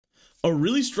A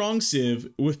really strong civ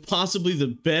with possibly the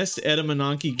best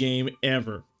Edamananki game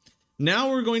ever. Now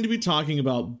we're going to be talking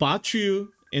about Trieu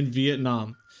and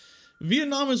Vietnam.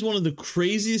 Vietnam is one of the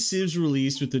craziest civs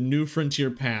released with the New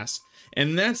Frontier Pass.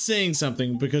 And that's saying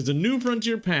something because the New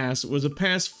Frontier Pass was a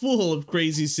pass full of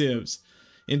crazy civs.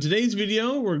 In today's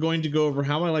video, we're going to go over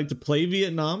how I like to play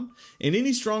Vietnam and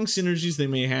any strong synergies they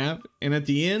may have. And at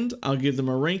the end, I'll give them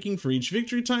a ranking for each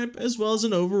victory type as well as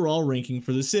an overall ranking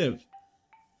for the civ.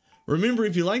 Remember,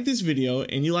 if you like this video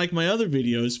and you like my other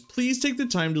videos, please take the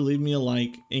time to leave me a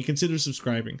like and consider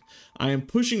subscribing. I am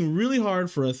pushing really hard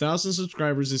for 1,000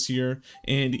 subscribers this year,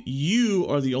 and you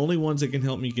are the only ones that can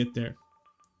help me get there.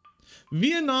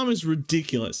 Vietnam is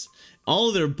ridiculous. All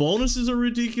of their bonuses are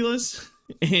ridiculous,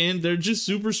 and they're just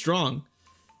super strong.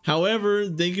 However,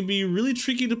 they can be really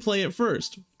tricky to play at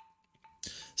first.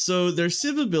 So their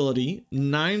civ ability,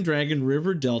 9 Dragon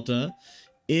River Delta,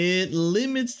 it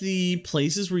limits the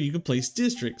places where you can place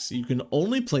districts. You can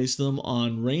only place them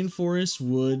on rainforests,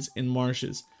 woods, and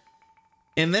marshes.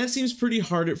 And that seems pretty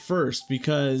hard at first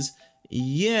because,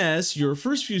 yes, your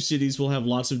first few cities will have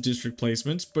lots of district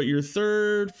placements, but your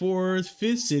 3rd, 4th,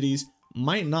 5th cities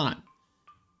might not.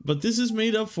 But this is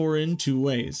made up for in 2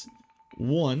 ways.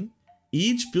 1,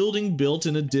 each building built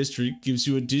in a district gives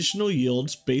you additional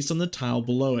yields based on the tile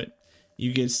below it.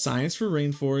 You get science for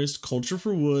rainforest, culture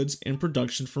for woods, and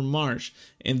production for marsh.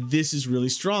 And this is really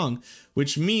strong,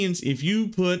 which means if you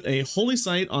put a holy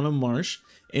site on a marsh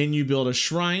and you build a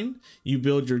shrine, you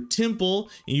build your temple,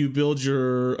 and you build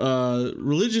your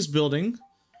religious building,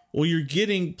 well, you're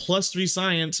getting +3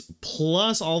 science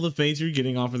plus all the faith you're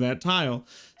getting off of that tile.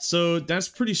 So that's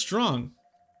pretty strong.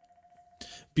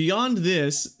 Beyond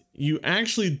this, you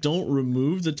actually don't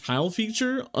remove the tile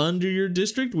feature under your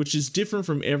district, which is different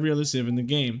from every other civ in the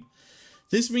game.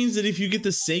 This means that if you get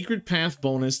the Sacred Path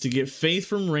bonus to get faith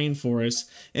from rainforests,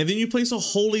 and then you place a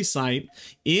holy site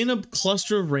in a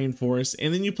cluster of rainforests,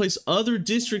 and then you place other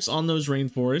districts on those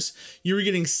rainforests, you're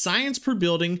getting science per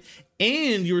building,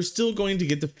 and you're still going to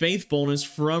get the faith bonus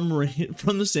from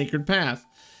the Sacred Path.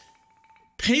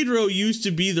 Pedro used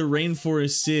to be the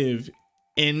rainforest civ,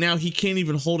 and now he can't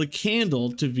even hold a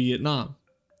candle to Vietnam.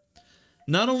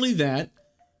 Not only that,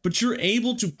 but you're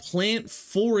able to plant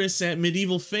forests at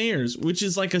medieval fairs, which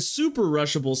is like a super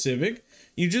rushable civic.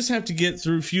 You just have to get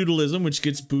through feudalism, which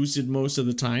gets boosted most of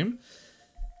the time.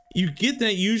 You get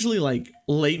that usually like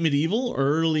late medieval,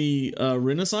 early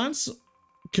Renaissance,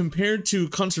 compared to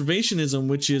conservationism,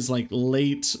 which is like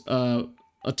late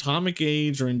atomic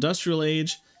age or industrial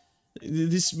age.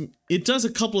 It does a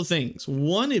couple of things.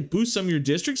 1, it boosts some of your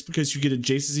districts because you get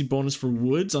adjacency bonus for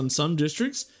woods on some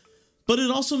districts, but it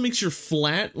also makes your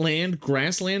flat land,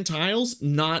 grassland tiles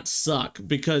not suck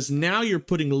because now you're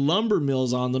putting lumber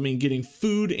mills on them and getting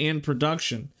food and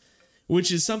production,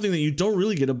 which is something that you don't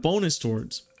really get a bonus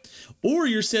towards. Or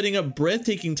you're setting up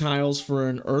breathtaking tiles for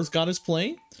an Earth Goddess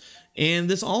play, and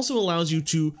this also allows you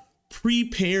to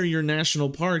prepare your national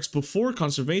parks before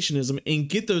conservationism and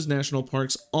get those national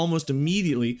parks almost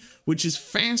immediately, which is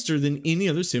faster than any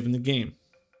other civ in the game.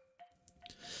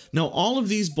 Now, all of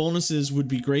these bonuses would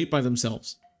be great by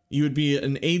themselves. You would be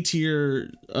an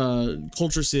A-tier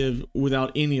culture civ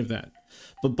without any of that.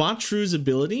 But Trieu's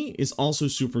ability is also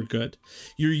super good.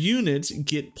 Your units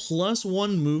get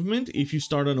 +1 movement if you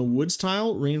start on a woods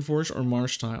tile, rainforest, or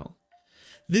marsh tile.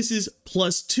 This is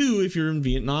 +2 if you're in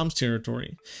Vietnam's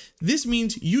territory. This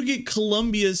means you get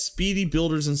Colombia's speedy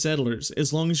builders and settlers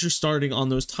as long as you're starting on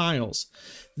those tiles.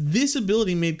 This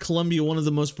ability made Colombia one of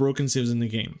the most broken civs in the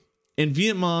game, and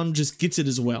Vietnam just gets it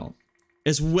as well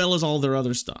as all their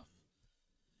other stuff.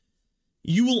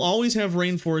 You will always have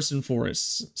rainforests and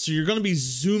forests, so you're going to be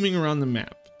zooming around the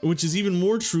map, which is even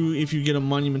more true if you get a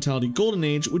Monumentality Golden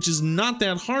Age, which is not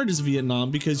that hard as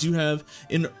Vietnam because you have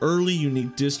an early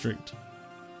unique district.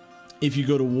 If you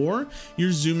go to war,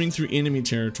 you're zooming through enemy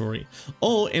territory.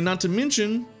 Oh, and not to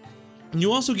mention,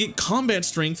 you also get combat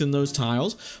strength in those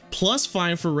tiles,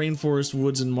 +5 for rainforest,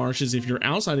 woods, and marshes if you're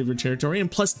outside of your territory, and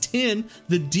 +10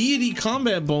 the deity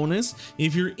combat bonus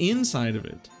if you're inside of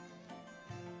it.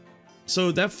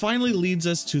 So that finally leads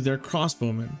us to their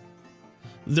crossbowmen.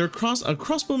 A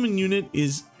crossbowman unit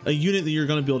is a unit that you're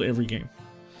going to build every game,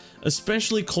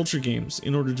 especially culture games,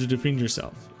 in order to defend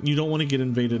yourself. You don't want to get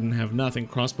invaded and have nothing.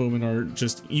 Crossbowmen are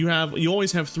just, you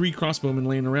always have 3 crossbowmen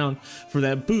laying around for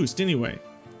that boost anyway.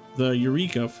 The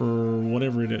Eureka for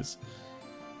whatever it is.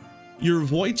 Your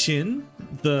Voi Chin,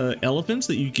 the elephants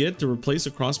that you get to replace a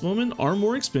crossbowman, are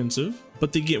more expensive,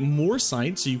 but they get more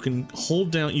sight, so you can hold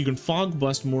down, you can fog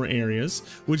bust more areas,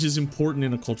 which is important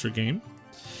in a culture game.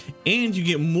 and you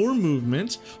get more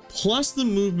movement, plus the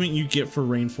movement you get for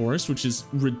rainforest, which is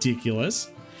ridiculous.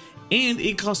 And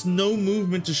it costs no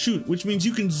movement to shoot, which means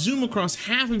you can zoom across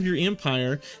half of your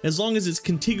empire as long as it's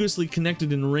contiguously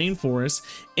connected in rainforest,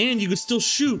 and you can still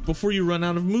shoot before you run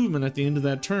out of movement at the end of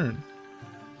that turn.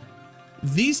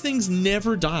 These things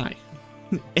never die,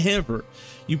 ever.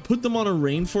 You put them on a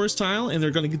rainforest tile and they're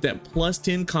going to get that plus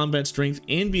 10 combat strength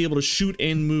and be able to shoot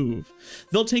and move.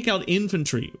 They'll take out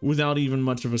infantry without even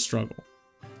much of a struggle.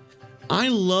 I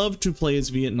love to play as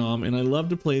Vietnam, and I love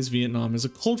to play as Vietnam as a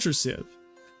culture civ.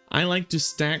 I like to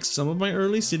stack some of my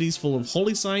early cities full of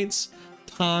holy sites,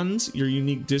 tons, your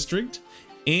unique district,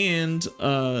 and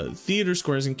theater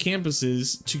squares and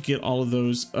campuses to get all of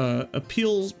those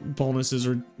appeals bonuses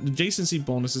or adjacency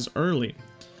bonuses early.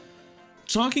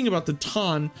 Talking about the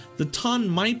Ton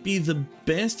might be the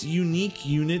best unique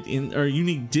unit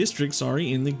unique district,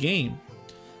 in the game.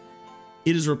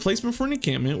 It is a replacement for an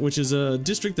encampment, which is a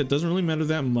district that doesn't really matter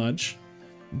that much,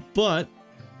 but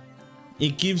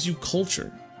it gives you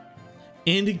culture.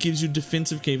 And it gives you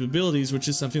defensive capabilities, which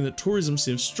is something that tourism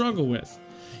civs struggle with.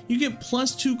 You get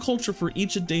plus 2 culture for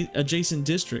each adjacent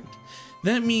district.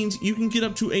 That means you can get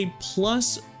up to a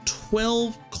plus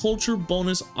 12 culture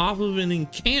bonus off of an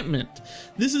encampment.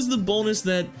 This is the bonus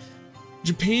that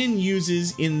Japan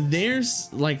uses in their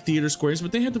theater squares,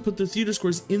 but they have to put the theater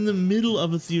squares in the middle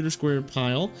of a theater square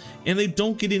pile, and they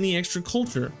don't get any extra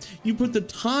culture. You put the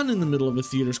Tan in the middle of a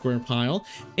theater square pile,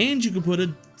 and you can put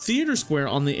a theater square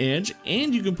on the edge,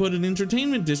 and you can put an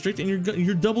entertainment district, and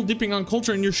you're double dipping on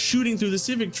culture, and you're shooting through the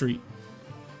civic tree.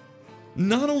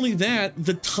 Not only that,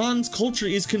 the Tan's culture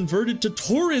is converted to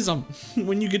tourism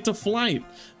when you get to flight.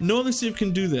 No other civ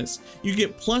can do this. You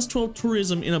get plus 12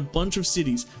 tourism in a bunch of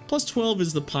cities. Plus 12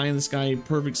 is the pie in the sky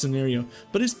perfect scenario,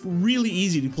 but it's really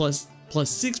easy to plus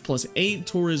 6, plus 8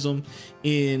 tourism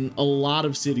in a lot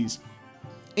of cities.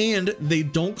 And they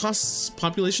don't cost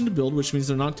population to build, which means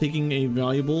they're not taking a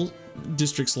valuable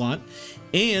district slot,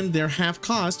 and they're half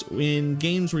cost. In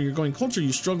games where you're going culture,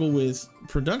 you struggle with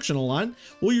production a lot.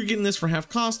 Well, you're getting this for half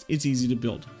cost. It's easy to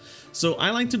build. So I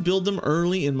like to build them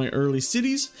early in my early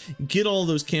cities, get all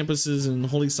those campuses and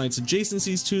holy sites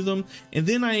adjacencies to them, and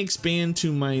then I expand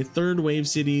to my third wave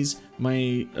cities,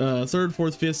 my third,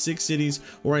 fourth, fifth, sixth cities,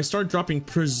 where I start dropping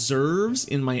preserves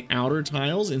in my outer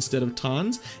tiles instead of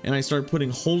tons, and I start putting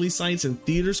holy sites and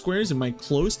theater squares in my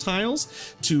close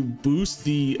tiles to boost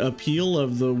the appeal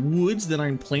of the woods that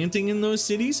I'm planting in those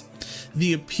cities.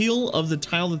 The appeal of the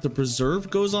tile that the preserve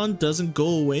goes on doesn't go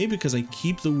away because I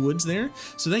keep the woods there,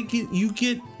 so that you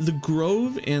get the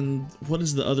grove and what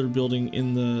is the other building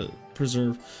in the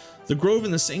preserve? The grove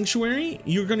and the sanctuary.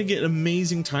 You're going to get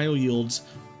amazing tile yields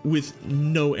with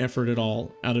no effort at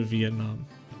all out of Vietnam.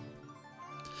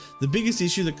 The biggest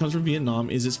issue that comes from Vietnam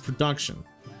is its production.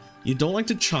 You don't like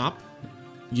to chop,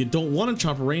 you don't want to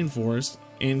chop a rainforest,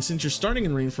 and since you're starting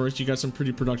in rainforest, you got some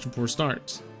pretty production poor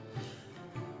starts.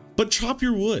 But chop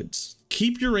your woods.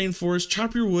 Keep your rainforest,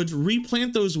 chop your woods,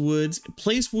 replant those woods,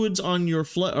 place woods on your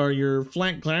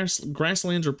flat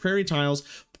grasslands or prairie tiles,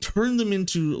 turn them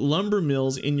into lumber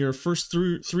mills in your first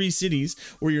three cities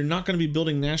where you're not going to be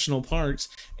building national parks,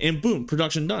 and boom,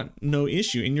 production done. No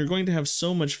issue. And you're going to have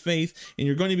so much faith, and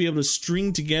you're going to be able to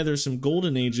string together some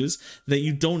golden ages that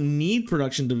you don't need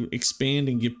production to expand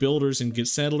and get builders and get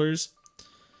settlers.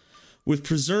 With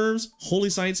preserves, holy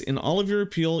sites, and all of your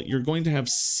appeal, you're going to have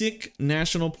sick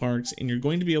national parks, and you're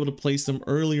going to be able to place them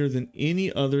earlier than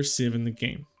any other civ in the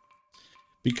game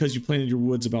because you planted your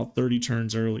woods about 30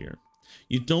 turns earlier.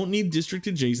 You don't need district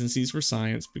adjacencies for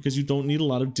science because you don't need a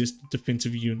lot of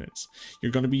defensive units.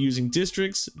 You're going to be using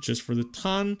districts just for the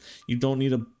ton. You don't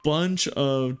need a bunch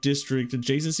of district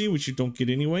adjacency, which you don't get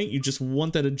anyway. You just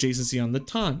want that adjacency on the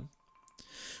ton.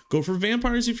 Go for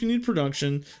vampires if you need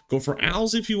production, go for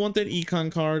owls if you want that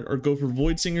econ card, or go for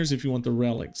void singers if you want the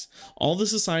relics. All the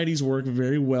societies work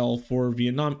very well for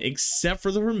Vietnam except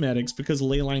for the hermetics because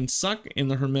ley lines suck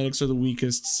and the hermetics are the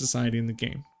weakest society in the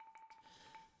game.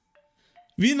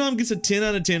 Vietnam gets a 10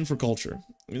 out of 10 for culture.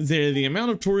 The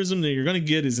amount of tourism that you're going to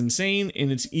get is insane,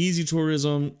 and it's easy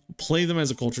tourism. Play them as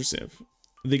a culture civ.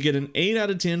 They get an 8 out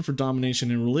of 10 for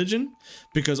domination and religion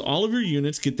because all of your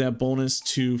units get that bonus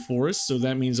to forests, so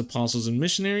that means apostles and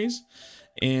missionaries.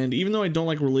 And even though I don't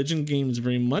like religion games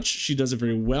very much, she does it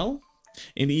very well.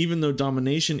 And even though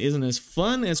domination isn't as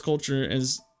fun as culture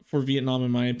as for Vietnam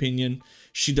in my opinion,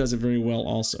 she does it very well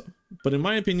also. But in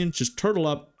my opinion, just turtle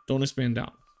up, don't expand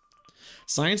out.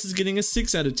 Science is getting a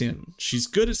 6 out of 10. She's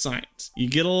good at science. You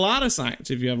get a lot of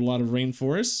science if you have a lot of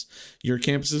rainforests. Your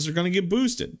campuses are going to get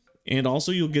boosted. And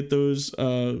also you'll get those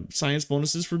science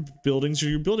bonuses for buildings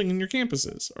you're building in your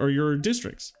campuses or your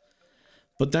districts.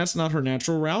 But that's not her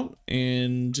natural route,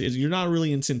 and you're not really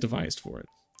incentivized for it.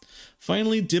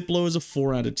 Finally, Diplo is a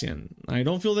 4 out of 10. I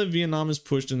don't feel that Vietnam is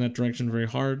pushed in that direction very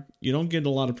hard. You don't get a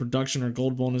lot of production or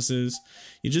gold bonuses.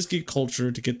 You just get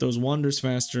culture to get those wonders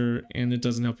faster, and it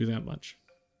doesn't help you that much.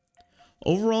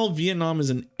 Overall, Vietnam is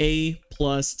an A+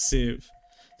 civ.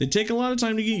 They take a lot of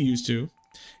time to get used to,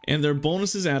 and their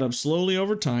bonuses add up slowly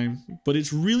over time, but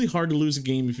it's really hard to lose a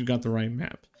game if you've got the right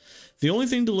map. The only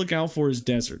thing to look out for is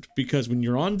desert, because when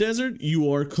you're on desert,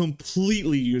 you are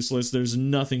completely useless. There's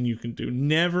nothing you can do.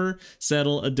 Never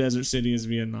settle a desert city as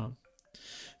Vietnam.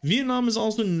 Vietnam is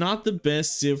also not the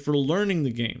best civ for learning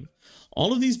the game.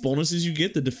 All of these bonuses you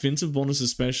get, the defensive bonus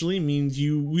especially, means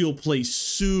you will play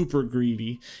super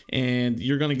greedy, and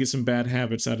you're going to get some bad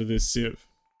habits out of this civ.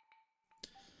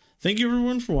 Thank you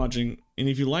everyone for watching, and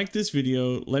if you liked this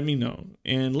video, let me know.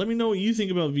 And let me know what you think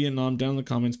about Vietnam down in the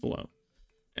comments below.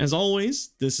 As always,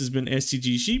 this has been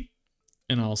STG Sheep,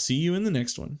 and I'll see you in the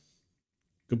next one.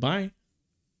 Goodbye.